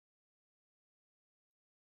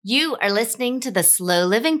You are listening to the Slow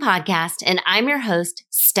Living Podcast, and I'm your host,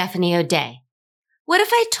 Stephanie O'Day. What if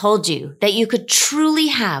I told you that you could truly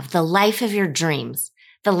have the life of your dreams,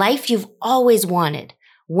 the life you've always wanted,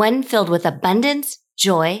 one filled with abundance,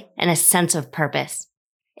 joy, and a sense of purpose?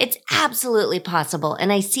 It's absolutely possible,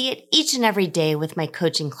 and I see it each and every day with my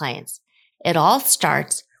coaching clients. It all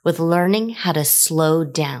starts with learning how to slow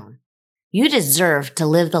down. You deserve to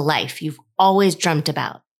live the life you've always dreamt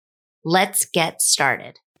about. Let's get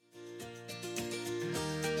started.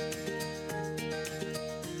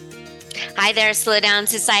 Hi there, Slow Down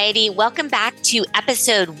Society. Welcome back to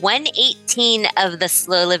episode 118 of the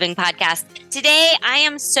Slow Living Podcast. Today, I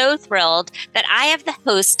am so thrilled that I have the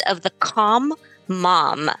host of the Calm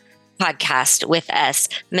Mom podcast with us,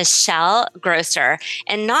 Michelle Grosser.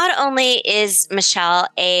 And not only is Michelle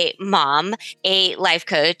a mom, a life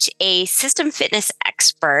coach, a system fitness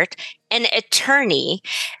expert, an attorney,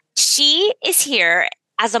 she is here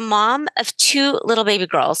as a mom of two little baby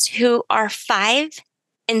girls who are 5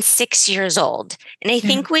 and 6 years old. And I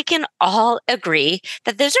think we can all agree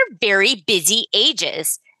that those are very busy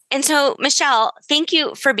ages. And so, Michelle, thank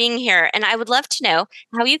you for being here. And I would love to know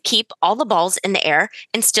how you keep all the balls in the air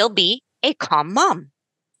and still be a calm mom.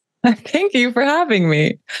 Thank you for having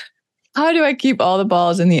me. How do I keep all the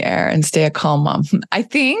balls in the air and stay a calm mom? I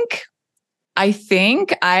think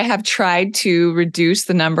I have tried to reduce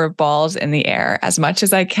the number of balls in the air as much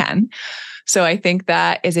as I can. So I think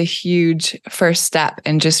that is a huge first step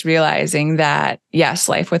in just realizing that, yes,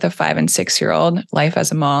 life with a 5 and 6 year old, life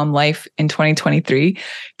as a mom, life in 2023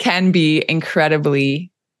 can be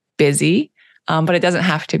incredibly busy, but it doesn't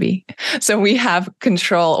have to be. So we have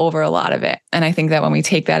control over a lot of it. And I think that when we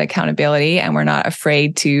take that accountability and we're not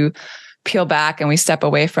afraid to peel back and we step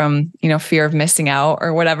away from, fear of missing out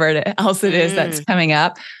or whatever else it is that's coming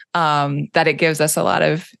up, that it gives us a lot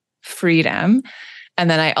of freedom. And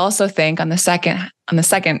then I also think on the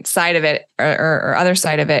second side of it or other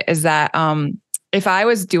side of it is that if I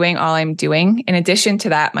was doing all I'm doing, in addition to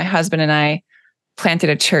that, my husband and I planted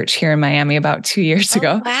a church here in Miami about 2 years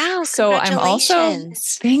ago. Wow. So I'm also,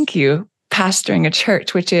 thank you, pastoring a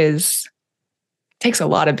church, which takes a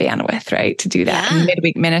lot of bandwidth, right? To do that, and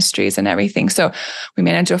midweek ministries and everything. So we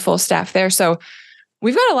manage a full staff there. So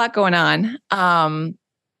we've got a lot going on.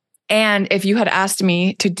 And if you had asked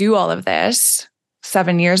me to do all of this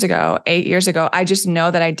 7 years ago, 8 years ago, I just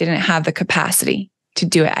know that I didn't have the capacity to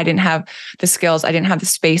do it. I didn't have the skills. I didn't have the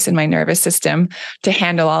space in my nervous system to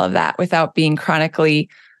handle all of that without being chronically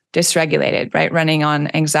dysregulated, right? Running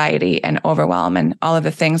on anxiety and overwhelm and all of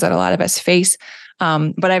the things that a lot of us face.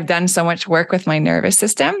 But I've done so much work with my nervous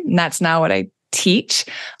system, and that's now what I teach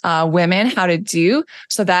women how to do.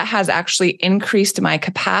 So that has actually increased my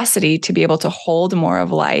capacity to be able to hold more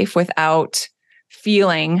of life without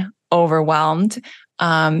feeling overwhelmed.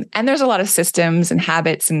 And there's a lot of systems and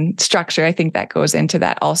habits and structure, I think, that goes into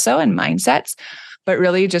that also, and mindsets, but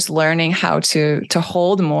really just learning how to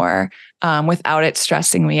hold more without it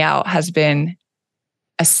stressing me out has been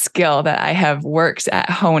a skill that I have worked at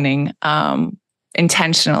honing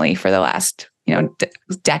intentionally for the last,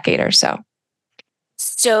 decade or so.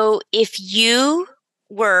 So if you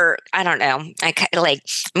were, I don't know, I'm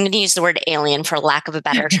going to use the word alien for lack of a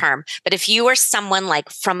better term, but if you were someone like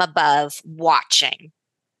from above watching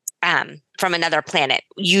from another planet,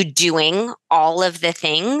 you doing all of the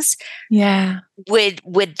things,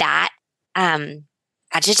 would that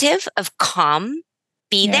adjective of calm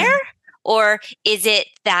be there? Or is it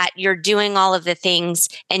that you're doing all of the things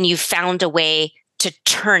and you found a way to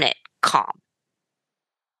turn it calm?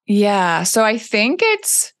 Yeah. So I think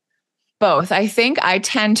it's both. I think I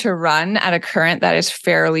tend to run at a current that is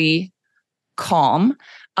fairly calm,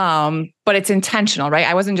 but it's intentional, right?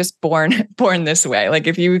 I wasn't just born this way. Like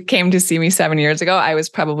if you came to see me 7 years ago, I was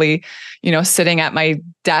probably, sitting at my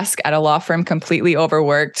desk at a law firm, completely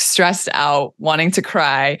overworked, stressed out, wanting to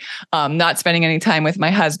cry, not spending any time with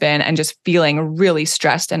my husband, and just feeling really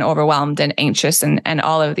stressed and overwhelmed and anxious and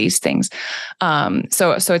all of these things.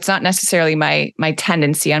 So it's not necessarily my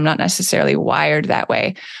tendency. I'm not necessarily wired that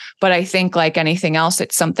way. But I think like anything else,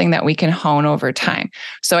 it's something that we can hone over time.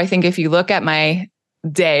 So I think if you look at my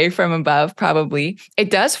day from above, probably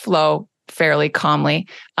it does flow fairly calmly.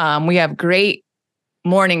 We have great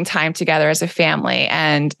morning time together as a family,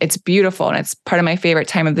 and it's beautiful. And it's part of my favorite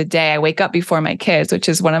time of the day. I wake up before my kids, which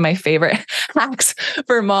is one of my favorite hacks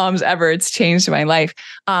for moms ever. It's changed my life.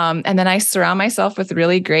 And then I surround myself with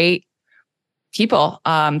really great people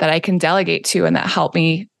that I can delegate to and that help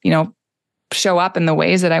me, show up in the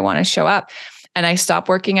ways that I want to show up. And I stop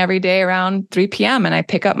working every day around 3 p.m. and I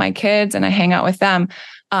pick up my kids and I hang out with them.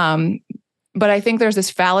 But I think there's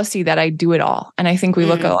this fallacy that I do it all. And I think we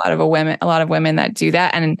look at a lot of women that do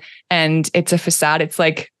that, and it's a facade. It's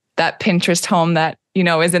like that Pinterest home that,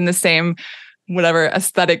 is in the same whatever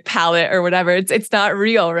aesthetic palette or whatever. It's not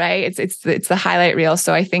real, right? It's the highlight reel.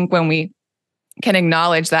 So I think when we can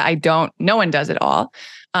acknowledge that no one does it all.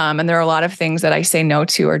 And there are a lot of things that I say no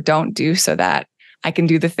to or don't do so that I can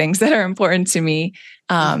do the things that are important to me.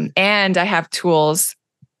 And I have tools,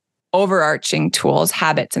 overarching tools,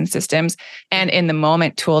 habits and systems, and in the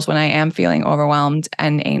moment tools when I am feeling overwhelmed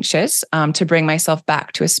and anxious, to bring myself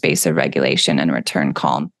back to a space of regulation and return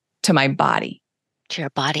calm to my body. To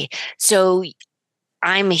your body. So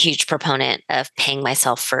I'm a huge proponent of paying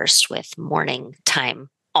myself first with morning time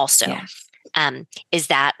also. Yes. Is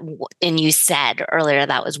that, and you said earlier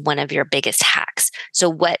that was one of your biggest hacks. So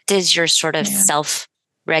what does your sort of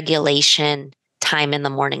self-regulation time in the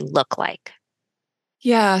morning look like?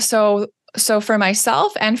 Yeah. So for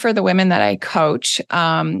myself and for the women that I coach,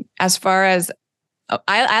 as far as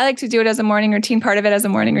I like to do it as a morning routine, part of it as a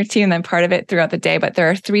morning routine, and then part of it throughout the day. But there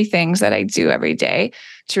are 3 things that I do every day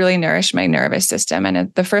to really nourish my nervous system.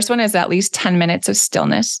 And the first one is at least 10 minutes of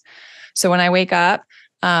stillness. So when I wake up,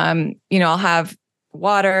 I'll have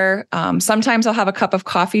water. Sometimes I'll have a cup of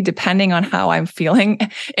coffee, depending on how I'm feeling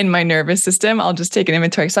in my nervous system. I'll just take an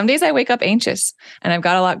inventory. Some days I wake up anxious and I've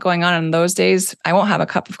got a lot going on. And those days I won't have a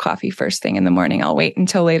cup of coffee first thing in the morning. I'll wait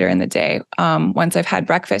until later in the day, once I've had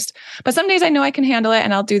breakfast. But some days I know I can handle it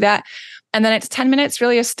and I'll do that. And then it's 10 minutes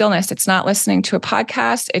really of stillness. It's not listening to a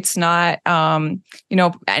podcast. It's not,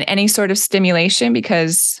 any sort of stimulation,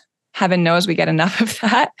 because heaven knows we get enough of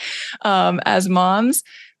that, as moms.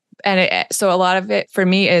 And so a lot of it for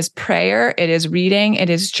me is prayer. It is reading.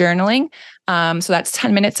 It is journaling. So that's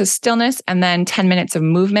 10 minutes of stillness and then 10 minutes of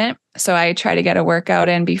movement. So I try to get a workout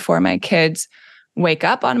in before my kids wake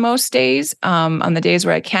up on most days. On the days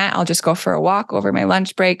where I can't, I'll just go for a walk over my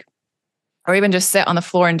lunch break, or even just sit on the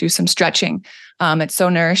floor and do some stretching. It's so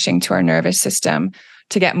nourishing to our nervous system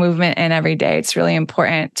to get movement in every day. It's really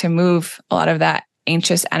important to move a lot of that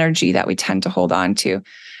anxious energy that we tend to hold on to.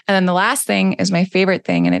 And then the last thing is my favorite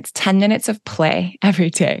thing, and it's 10 minutes of play every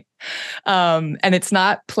day. And it's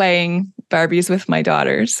not playing Barbies with my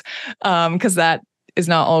daughters, because that is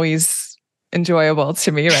not always enjoyable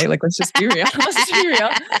to me, right? Like, let's just be real. Let's be real.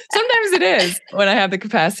 Sometimes it is when I have the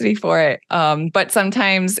capacity for it. But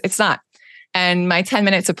sometimes it's not. And my 10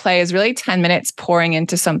 minutes of play is really 10 minutes pouring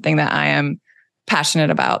into something that I am passionate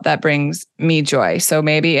about, that brings me joy. So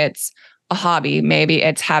maybe it's a hobby. Maybe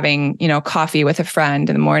it's having, coffee with a friend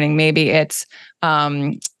in the morning. Maybe it's,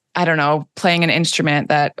 playing an instrument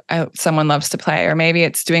that someone loves to play, or maybe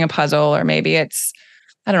it's doing a puzzle, or maybe it's,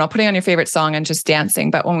 putting on your favorite song and just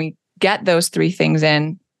dancing. But when we get those 3 things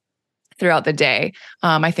in throughout the day,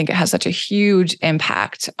 I think it has such a huge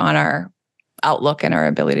impact on our outlook and our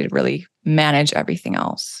ability to really manage everything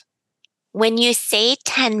else. When you say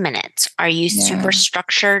 10 minutes, are you super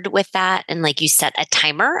structured with that? And like you set a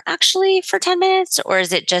timer actually for 10 minutes? Or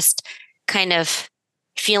is it just kind of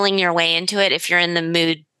feeling your way into it? If you're in the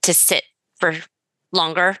mood to sit for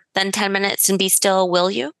longer than 10 minutes and be still, will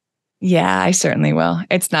you? Yeah, I certainly will.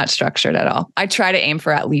 It's not structured at all. I try to aim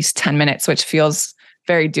for at least 10 minutes, which feels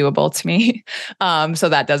very doable to me. So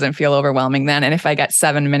that doesn't feel overwhelming then. And if I get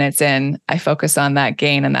 7 minutes in, I focus on that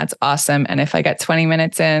gain, and that's awesome. And if I get 20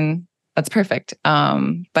 minutes in, that's perfect.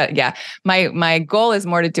 But yeah, my goal is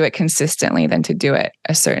more to do it consistently than to do it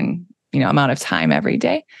a certain, amount of time every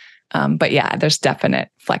day. But yeah, there's definite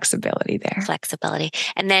flexibility there. Flexibility.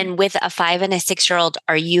 And then with a 5 and a 6-year-old,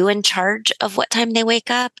 are you in charge of what time they wake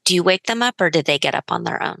up? Do you wake them up, or do they get up on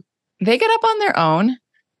their own? They get up on their own.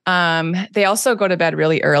 They also go to bed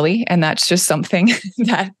really early, and that's just something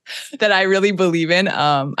that I really believe in.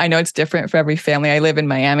 I know it's different for every family. I live in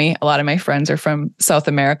Miami. A lot of my friends are from South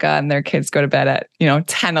America, and their kids go to bed at,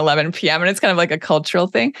 10, 11 p.m. And it's kind of like a cultural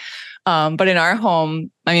thing. But in our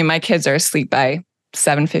home, my kids are asleep by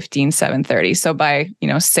 7:15, 7:30. So by,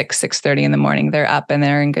 6:30 in the morning, they're up and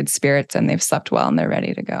they're in good spirits and they've slept well and they're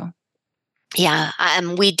ready to go. Yeah.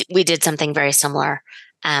 We did something very similar,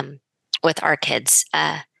 with our kids.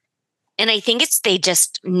 And I think they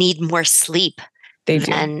just need more sleep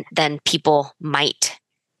than people might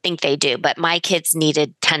think they do. But my kids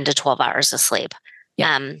needed 10 to 12 hours of sleep.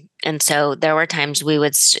 Yeah. And so there were times we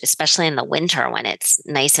would, especially in the winter when it's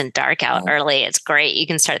nice and dark out early, it's great. You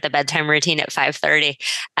can start the bedtime routine at 5:30.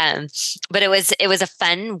 But it was a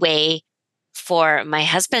fun way for my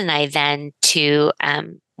husband and I then to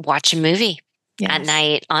watch a movie at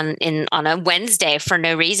night on a Wednesday for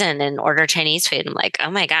no reason and order Chinese food. I'm like, oh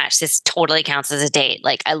my gosh, this totally counts as a date.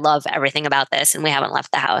 Like, I love everything about this, and we haven't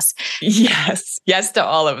left the house. Yes. Yes to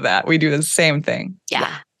all of that. We do the same thing.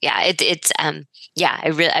 Yeah. I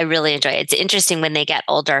really enjoy it. It's interesting when they get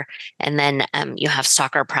older, and then you have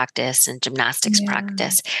soccer practice and gymnastics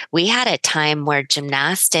practice. We had a time where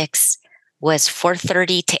gymnastics was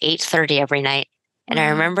 4:30 to 8:30 every night. And I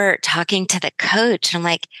remember talking to the coach. I'm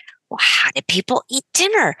like, well, how did people eat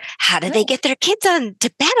dinner? How did they get their kids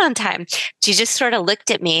to bed on time? She just sort of looked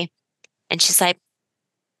at me and she's like,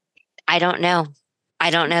 I don't know.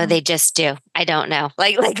 They just do. I don't know.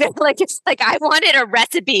 Like it's like I wanted a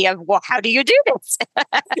recipe of, well, how do you do this?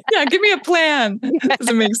 Yeah, give me a plan.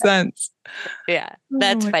 Doesn't make sense. Yeah,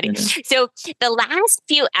 that's funny. Goodness. So the last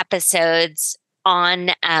few episodes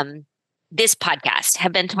on this podcast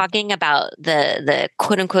have been talking about the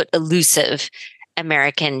quote unquote elusive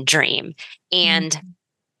American dream and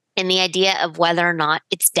the idea of whether or not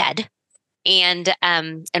it's dead and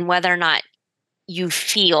whether or not you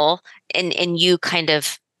feel and you kind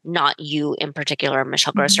of, not you in particular,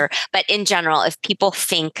 Michelle Grosser, but in general, if people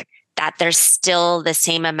think that there's still the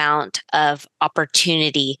same amount of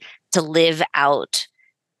opportunity to live out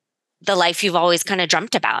the life you've always kind of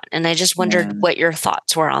dreamt about. And I just wondered what your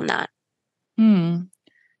thoughts were on that.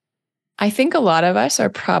 I think a lot of us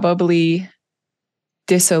are probably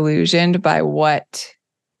disillusioned by what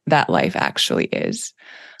that life actually is.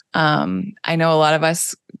 I know a lot of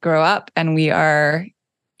us grow up and we are,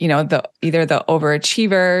 either the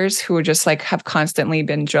overachievers who are just like have constantly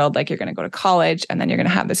been drilled, like you're going to go to college and then you're going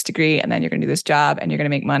to have this degree and then you're going to do this job and you're going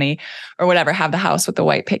to make money or whatever, have the house with the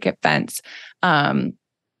white picket fence.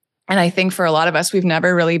 And I think for a lot of us, we've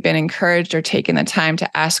never really been encouraged or taken the time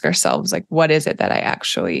to ask ourselves, like, what is it that I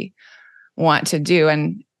actually want to do?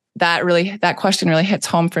 And that question really hits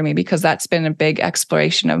home for me because that's been a big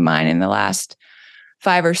exploration of mine in the last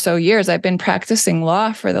 5 or so years. I've been practicing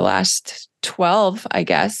law for the last 12, I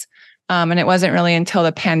guess. And it wasn't really until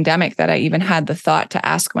the pandemic that I even had the thought to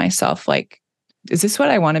ask myself, like, is this what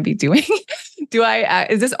I want to be doing?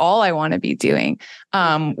 Is this all I want to be doing?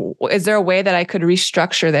 Is there a way that I could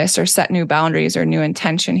restructure this or set new boundaries or new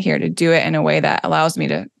intention here to do it in a way that allows me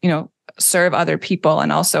to, serve other people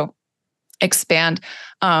and also expand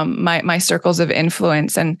my circles of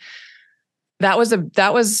influence? And that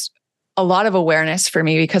was a lot of awareness for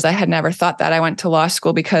me because I had never thought that. I went to law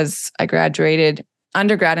school because I graduated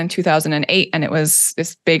undergrad in 2008 and it was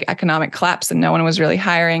this big economic collapse and no one was really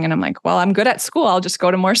hiring. And I'm like, well, I'm good at school. I'll just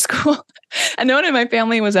go to more school. And no one in my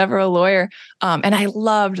family was ever a lawyer. And I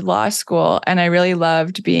loved law school and I really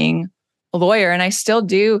loved being a lawyer and I still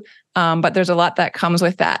do. But there's a lot that comes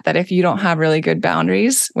with that if you don't have really good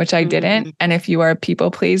boundaries, which I didn't, and if you are a people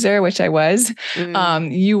pleaser, which I was,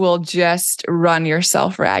 you will just run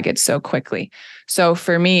yourself ragged so quickly. So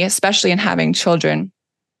for me, especially in having children,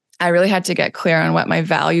 I really had to get clear on what my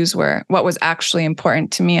values were, what was actually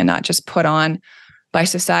important to me and not just put on by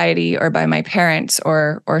society or by my parents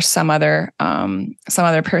or some other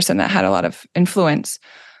person that had a lot of influence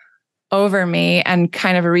over me, and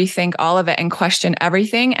kind of rethink all of it and question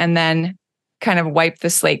everything and then kind of wipe the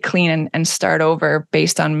slate clean and start over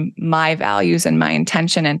based on my values and my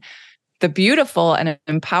intention. And the beautiful and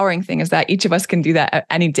empowering thing is that each of us can do that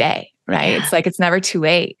any day, right? Yeah. It's like, it's never too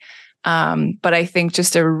late. But I think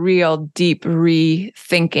just a real deep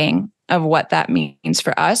rethinking of what that means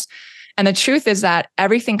for us. And the truth is that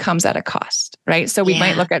everything comes at a cost, right? So we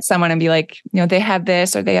might look at someone and be like, they have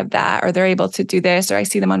this or they have that, or they're able to do this, or I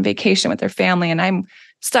see them on vacation with their family and I'm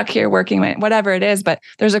stuck here working with whatever it is, but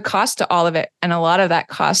there's a cost to all of it. And a lot of that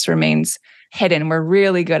cost remains hidden. We're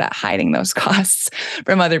really good at hiding those costs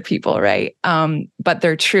from other people, right? But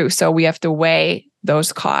they're true. So we have to weigh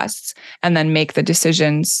those costs and then make the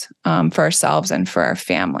decisions for ourselves and for our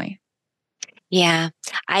family. Yeah.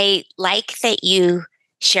 I like that you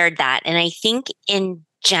shared that. And I think in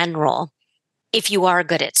general, if you are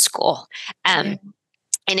good at school, and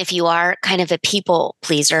if you are kind of a people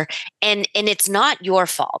pleaser and it's not your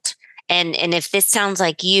fault. And if this sounds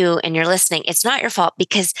like you and you're listening, it's not your fault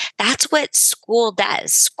because that's what school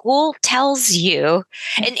does. School tells you,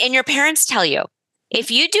 and your parents tell you,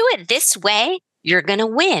 if you do it this way, you're going to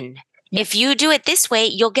win. If you do it this way,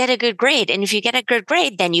 you'll get a good grade. And if you get a good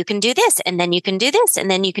grade, then you can do this, and then you can do this,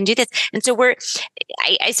 and then you can do this. And so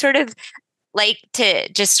I sort of like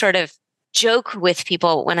to just sort of joke with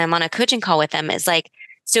people when I'm on a coaching call with them is like,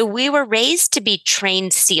 so we were raised to be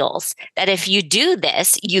trained seals, that if you do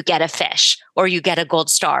this, you get a fish or you get a gold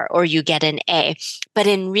star or you get an A. But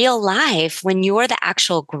in real life, when you're the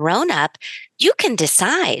actual grown up, you can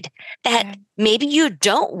decide that maybe you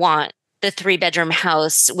don't want the 3-bedroom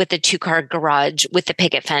house with the 2-car garage with the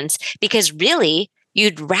picket fence, because really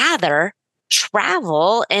you'd rather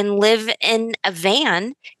travel and live in a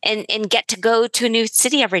van and get to go to a new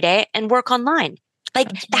city every day and work online. Like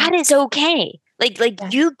that is okay. Like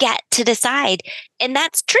you get to decide. And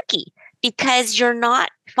that's tricky because you're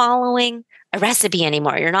not following a recipe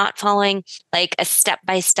anymore. You're not following like a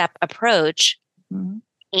step-by-step approach. Mm-hmm.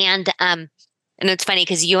 And it's funny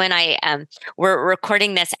because you and I we're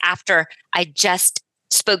recording this after I just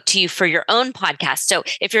spoke to you for your own podcast. So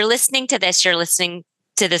if you're listening to this, you're listening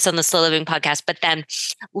to this on the Slow Living podcast, but then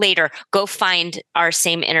later go find our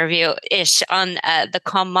same interview-ish on the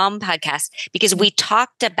Calm Mom podcast, because we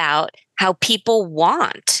talked about how people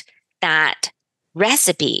want that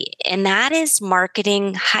recipe, and that is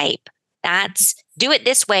marketing hype. That's do it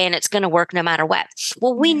this way and it's going to work no matter what.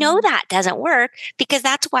 Well, we know that doesn't work, because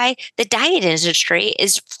that's why the diet industry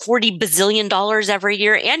is $40 bazillion every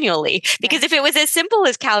year annually. Because if it was as simple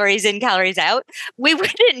as calories in, calories out, we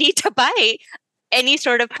wouldn't need to buy any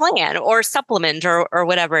sort of plan or supplement or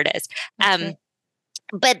whatever it is.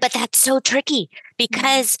 But that's so tricky,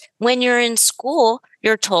 because when you're in school,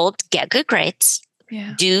 you're told, get good grades,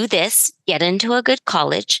 do this, get into a good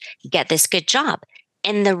college, get this good job.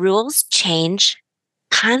 And the rules change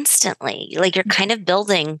constantly. Like you're kind of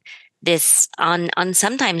building this on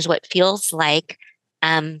sometimes what feels like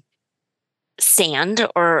sand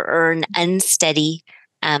or an unsteady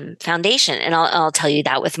foundation. And I'll tell you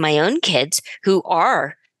that with my own kids, who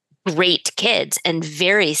are great kids and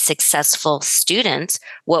very successful students.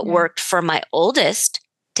 What worked for my oldest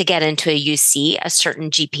to get into a UC, a certain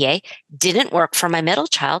GPA, didn't work for my middle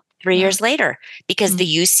child 3 years later, because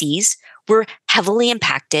the UCs were heavily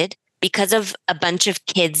impacted because of a bunch of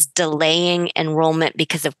kids delaying enrollment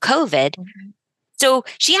because of COVID. So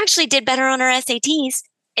she actually did better on her SATs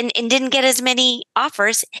and didn't get as many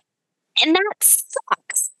offers. And that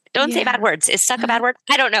sucks. Don't say bad words. Is suck a bad word?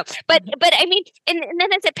 I don't know. But I mean, and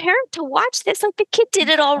then as a parent to watch this, like the kid did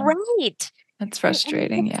it all right. That's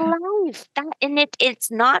frustrating. It's life.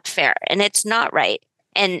 It's not fair and it's not right.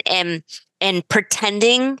 And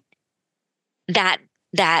pretending that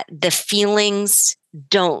the feelings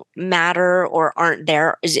don't matter or aren't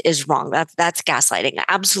there is wrong. That's gaslighting.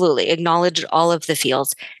 Absolutely. Acknowledge all of the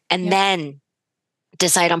feels and then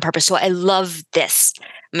decide on purpose. So I love this,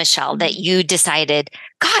 Michelle, that you decided,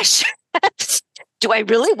 gosh, do I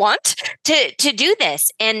really want to do this?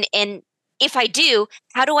 And if I do,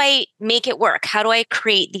 how do I make it work? How do I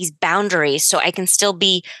create these boundaries so I can still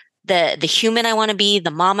be the human I want to be,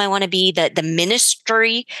 the mom I want to be, the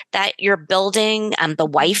ministry that you're building, the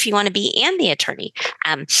wife you want to be, and the attorney.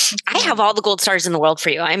 I have all the gold stars in the world for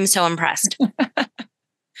you. I'm so impressed.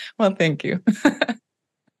 Well, thank you.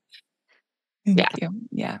 Thank you.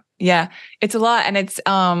 Yeah. It's a lot, and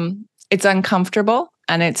it's uncomfortable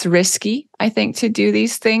and it's risky, I think, to do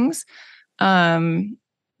these things.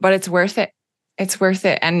 But it's worth it. It's worth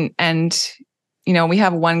it. And, you know, we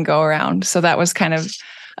have one go around. So that was kind of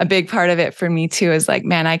a big part of it for me too, is like,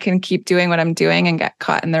 man, I can keep doing what I'm doing and get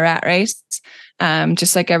caught in the rat race,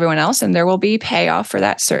 just like everyone else. And there will be payoff for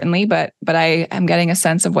that, certainly. But I am getting a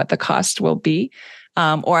sense of what the cost will be.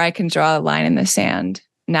 Or I can draw a line in the sand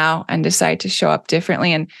now and decide to show up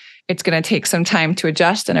differently. And it's going to take some time to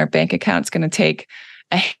adjust, and our bank account's going to take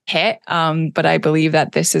a hit. But I believe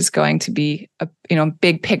that this is going to be a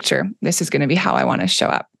big picture. This is going to be how I want to show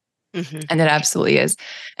up. Mm-hmm. And it absolutely is.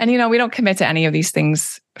 And, we don't commit to any of these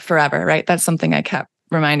things forever, right? That's something I kept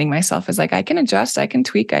reminding myself, is like, I can adjust, I can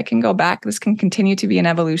tweak, I can go back. This can continue to be an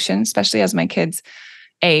evolution, especially as my kids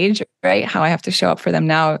age, right? How I have to show up for them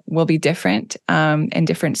now will be different in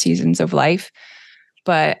different seasons of life.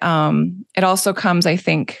 But it also comes, I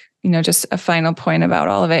think, just a final point about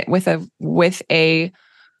all of it, with a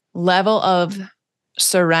level of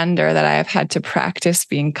surrender that I have had to practice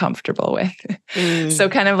being comfortable with. So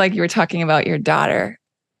kind of like you were talking about your daughter.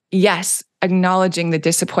 Yes, acknowledging the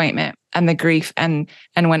disappointment and the grief, and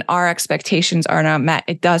when our expectations are not met,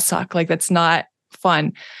 it does suck. Like, that's not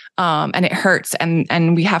fun. And it hurts.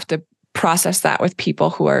 And we have to process that with people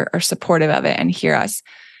who are supportive of it and hear us.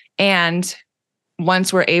 And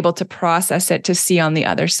once we're able to process it, to see on the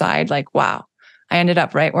other side, like, wow, I ended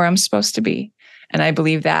up right where I'm supposed to be. And I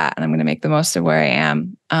believe that, and I'm going to make the most of where I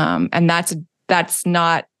am. And that's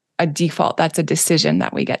not a default. That's a decision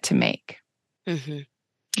that we get to make. Mm-hmm.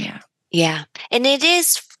 Yeah. And it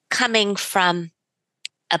is coming from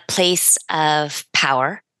a place of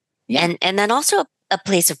power, and then also a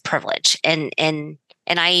place of privilege. And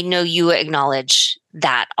I know you acknowledge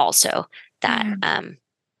that also, that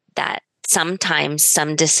that sometimes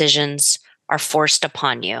some decisions are forced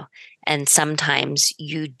upon you, and sometimes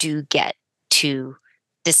you do get to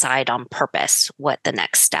decide on purpose what the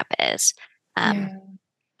next step is.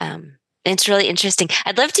 It's really interesting.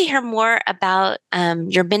 I'd love to hear more about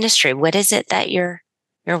your ministry. What is it that you're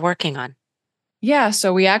working on? Yeah,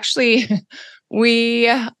 so we actually we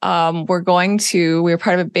were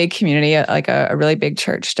part of a big community, like a really big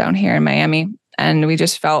church down here in Miami, and we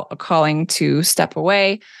just felt a calling to step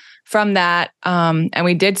away from that, and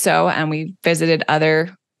we did so, and we visited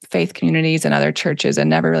other faith communities and other churches, and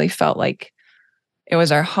never really felt like it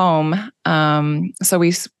was our home. So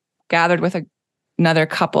we gathered with another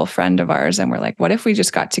couple friend of ours, and we're like, what if we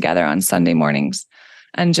just got together on Sunday mornings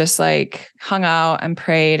and just like hung out and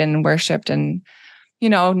prayed and worshiped, and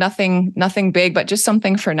nothing big, but just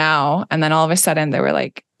something for now. And then all of a sudden there were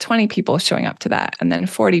like 20 people showing up to that, and then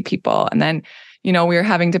 40 people. And then, we were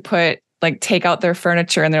having to take out their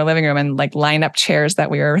furniture in their living room and like line up chairs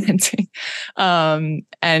that we were renting.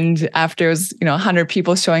 And after it was, 100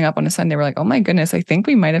 people showing up on a Sunday, we're like, oh my goodness, I think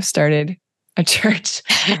we might have started a church.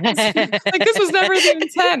 This was never the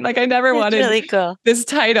intent. I never wanted really cool. this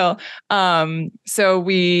title. So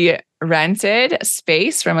we rented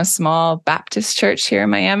space from a small Baptist church here in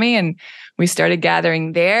Miami, and we started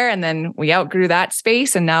gathering there, and then we outgrew that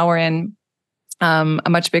space, and now we're in a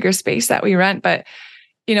much bigger space that we rent. But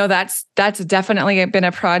that's definitely been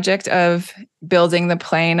a project of building the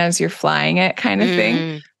plane as you're flying it kind of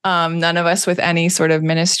thing. None of us with any sort of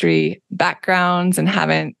ministry backgrounds and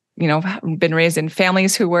haven't been raised in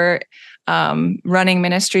families who were running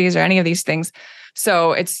ministries or any of these things.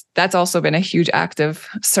 So that's also been a huge act of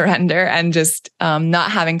surrender, and just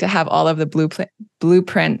not having to have all of the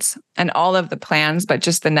blueprints and all of the plans, but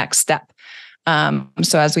just the next step.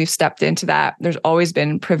 So as we've stepped into that, there's always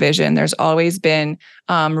been provision. There's always been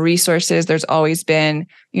resources. There's always been,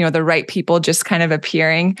 the right people just kind of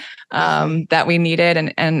appearing that we needed,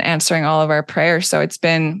 and answering all of our prayers. So it's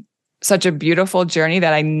been such a beautiful journey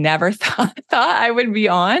that I never thought I would be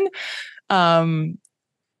on.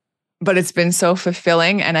 But it's been so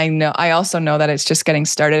fulfilling. And I also know that it's just getting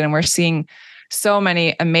started, and we're seeing so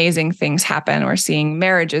many amazing things happen. We're seeing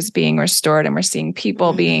marriages being restored, and we're seeing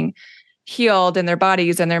people being healed in their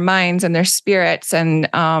bodies and their minds and their spirits. And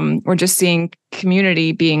we're just seeing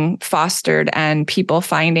community being fostered, and people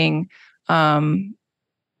finding,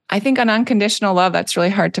 I think, an unconditional love that's really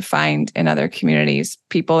hard to find in other communities,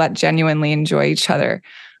 people that genuinely enjoy each other.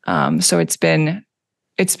 So it's been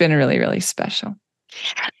really, really special.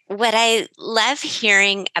 What I love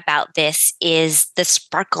hearing about this is the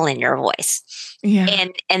sparkle in your voice. Yeah.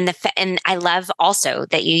 And I love also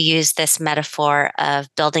that you use this metaphor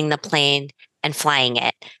of building the plane and flying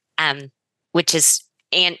it, which is,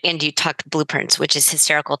 and you talked blueprints, which is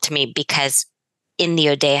hysterical to me, because in the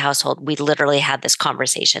O'Day household, we literally had this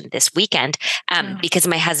conversation this weekend because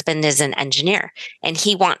my husband is an engineer, and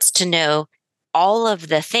he wants to know all of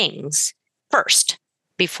the things first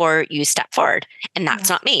before you step forward. And that's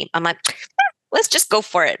not me. I'm like, let's just go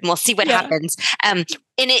for it and we'll see what happens. And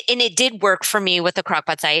it did work for me with the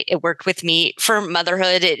Crock-Pot site. It worked with me for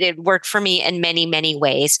motherhood. It worked for me in many, many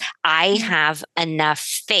ways. I have enough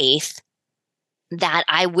faith that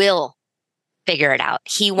I will figure it out.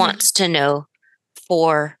 He wants to know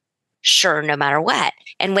for sure, no matter what.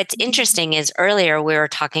 And what's interesting is earlier we were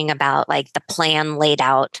talking about like the plan laid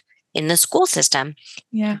out in the school system.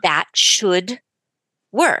 That should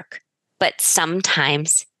work, but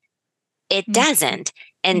sometimes it doesn't.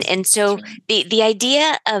 And so the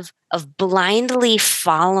idea of blindly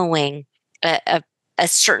following a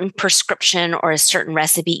certain prescription or a certain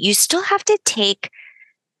recipe, you still have to take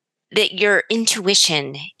your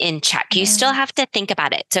intuition in check. You still have to think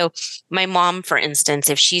about it. So my mom, for instance,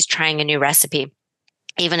 if she's trying a new recipe,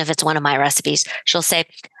 even if it's one of my recipes, she'll say,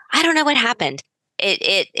 I don't know what happened.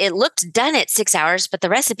 It looked done at 6 hours, but the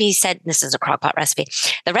recipe said, this is a Crock-Pot recipe,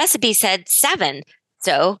 the recipe said 7.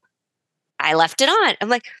 So I left it on. I'm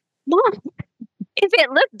like, Mom, if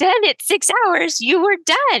it looked done at 6 hours, you were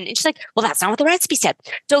done. And she's like, well, that's not what the recipe said.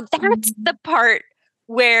 So that's the part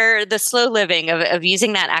where the slow living of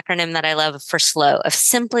using that acronym that I love for slow, of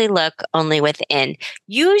simply look only within.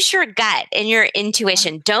 Use your gut and your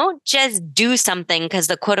intuition. Don't just do something because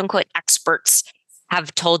the quote unquote experts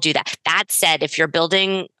have told you that. That said, if you're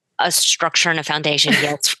building a structure and a foundation,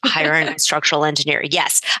 yes, hire a structural engineer.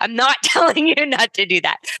 Yes, I'm not telling you not to do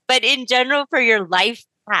that. But in general, for your life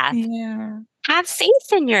path, have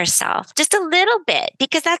faith in yourself just a little bit,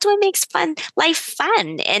 because that's what makes life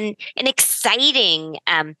fun and exciting.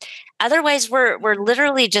 Otherwise, we're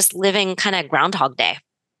literally just living kind of Groundhog Day.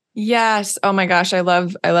 Yes. Oh my gosh, I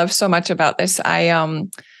love so much about this.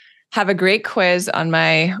 have a great quiz on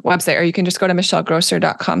my website, or you can just go to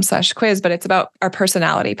michellegrosser.com/quiz, but it's about our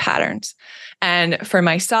personality patterns. And for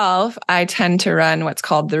myself, I tend to run what's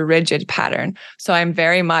called the rigid pattern. So I'm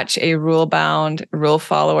very much a rule-bound, rule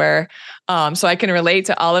follower. So I can relate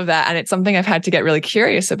to all of that. And it's something I've had to get really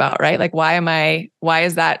curious about, right? Like, why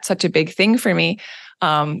is that such a big thing for me?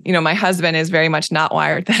 My husband is very much not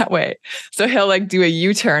wired that way. So he'll like do a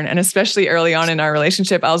U-turn. And especially early on in our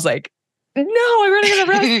relationship, I was like, no, I'm going to get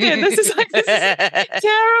arrested. This is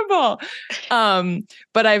terrible.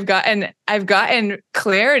 But I've gotten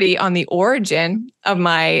clarity on the origin of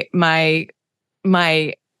my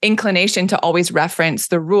inclination to always reference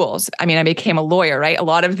the rules. I mean, I became a lawyer, right? A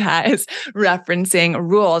lot of that is referencing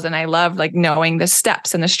rules. And I love like knowing the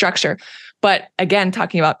steps and the structure. But again,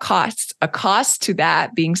 talking about costs, a cost to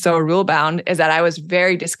that being so rule bound is that I was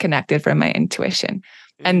very disconnected from my intuition.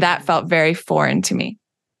 And that felt very foreign to me.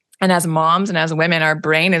 And as moms and as women, our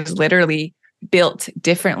brain is literally built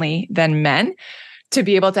differently than men to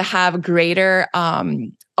be able to have greater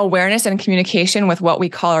awareness and communication with what we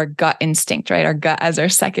call our gut instinct, right? Our gut as our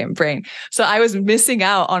second brain. So I was missing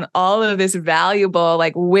out on all of this valuable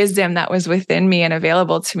like wisdom that was within me and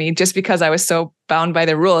available to me just because I was so bound by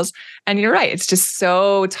the rules. And you're right. It's just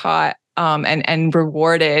so taught and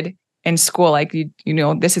rewarded in school. Like,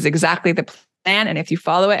 this is exactly the plan. And if you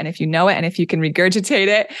follow it and if you know it and if you can regurgitate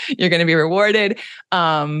it, you're going to be rewarded.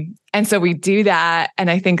 And so we do that. And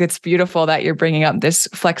I think it's beautiful that you're bringing up this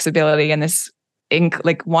flexibility and this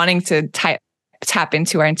like wanting to tap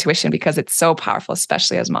into our intuition because it's so powerful,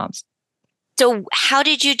 especially as moms. So how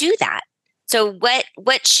did you do that? So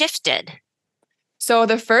what shifted? So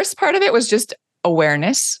the first part of it was just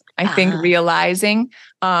awareness. I think realizing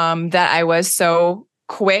that I was so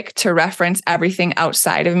quick to reference everything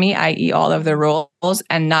outside of me, i.e. all of the rules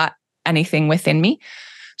and not anything within me.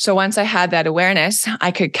 So once I had that awareness,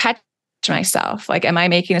 I could catch myself. Like, am I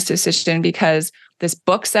making this decision because this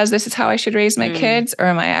book says this is how I should raise my kids? Or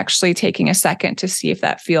am I actually taking a second to see if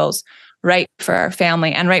that feels right for our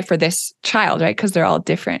family and right for this child, right? Because they're all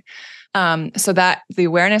different. So that the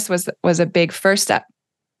awareness was a big first step.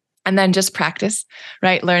 And then just practice,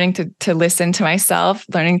 right? Learning to listen to myself,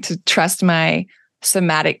 learning to trust my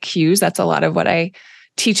somatic cues. That's a lot of what I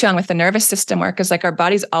teach on with the nervous system work, is like our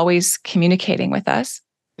body's always communicating with us.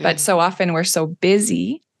 But so often we're so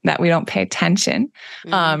busy that we don't pay attention,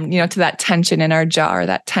 to that tension in our jaw or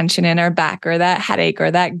that tension in our back or that headache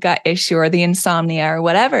or that gut issue or the insomnia or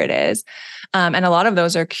whatever it is. And a lot of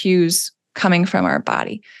those are cues coming from our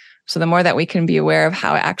body. So the more that we can be aware of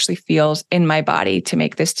how it actually feels in my body to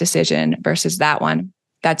make this decision versus that one,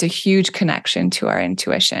 that's a huge connection to our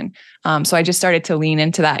intuition. So I just started to lean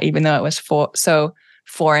into that, even though it was so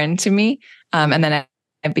foreign to me. And then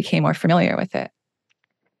I became more familiar with it.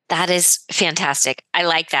 That is fantastic. I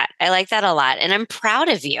like that. I like that a lot. And I'm proud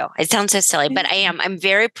of you. It sounds so silly, but I am. I'm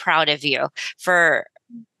very proud of you for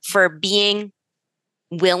being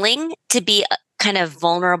willing to be kind of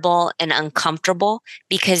vulnerable and uncomfortable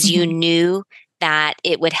because you knew that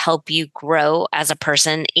it would help you grow as a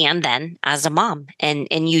person and then as a mom. And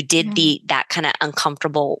you did that kind of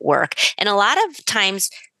uncomfortable work. And a lot of times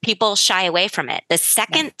people shy away from it. The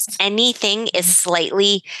second anything is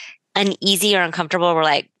slightly uneasy or uncomfortable, we're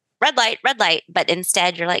like, red light. But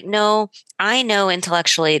instead you're like, no, I know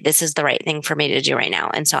intellectually this is the right thing for me to do right now.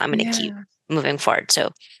 And so I'm going to keep moving forward. So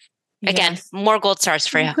again, more gold stars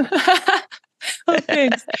for you. Oh,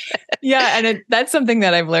 thanks. Yeah. And that's something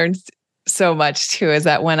that I've learned so much too, is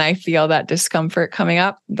that when I feel that discomfort coming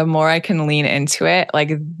up, the more I can lean into it.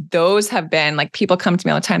 Like those have been like, people come to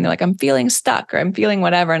me all the time. They're like, I'm feeling stuck or I'm feeling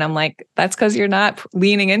whatever. And I'm like, that's because you're not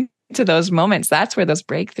leaning into those moments. That's where those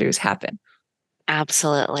breakthroughs happen.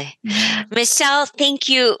 Absolutely. Michelle, thank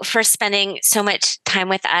you for spending so much time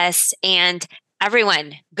with us. And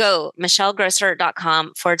everyone, go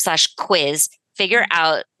michellegrosser.com/quiz. Figure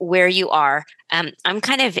out where you are. I'm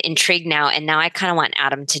kind of intrigued now, and now I kind of want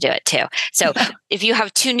Adam to do it too. So if you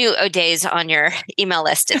have 2 new O'Days on your email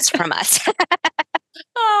list, it's from us.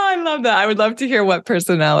 Oh, I love that. I would love to hear what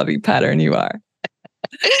personality pattern you are.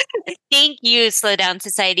 Thank you, Slow Down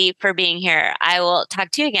Society, for being here. I will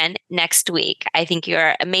talk to you again next week. I think you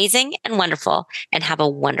are amazing and wonderful, and have a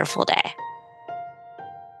wonderful day.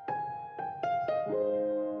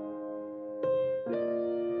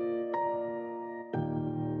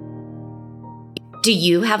 Do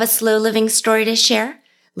you have a slow living story to share?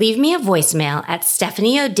 Leave me a voicemail at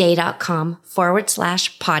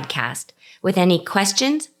stephanieodea.com/podcast with any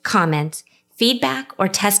questions, comments, feedback, or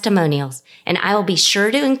testimonials, and I will be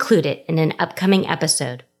sure to include it in an upcoming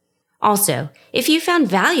episode. Also, if you found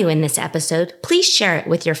value in this episode, please share it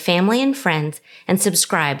with your family and friends and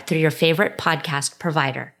subscribe through your favorite podcast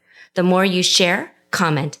provider. The more you share,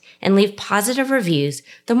 comment, and leave positive reviews,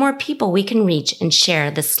 the more people we can reach and share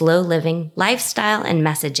the slow living lifestyle and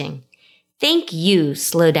messaging. Thank you,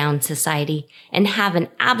 Slow Down Society, and have an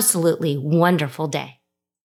absolutely wonderful day.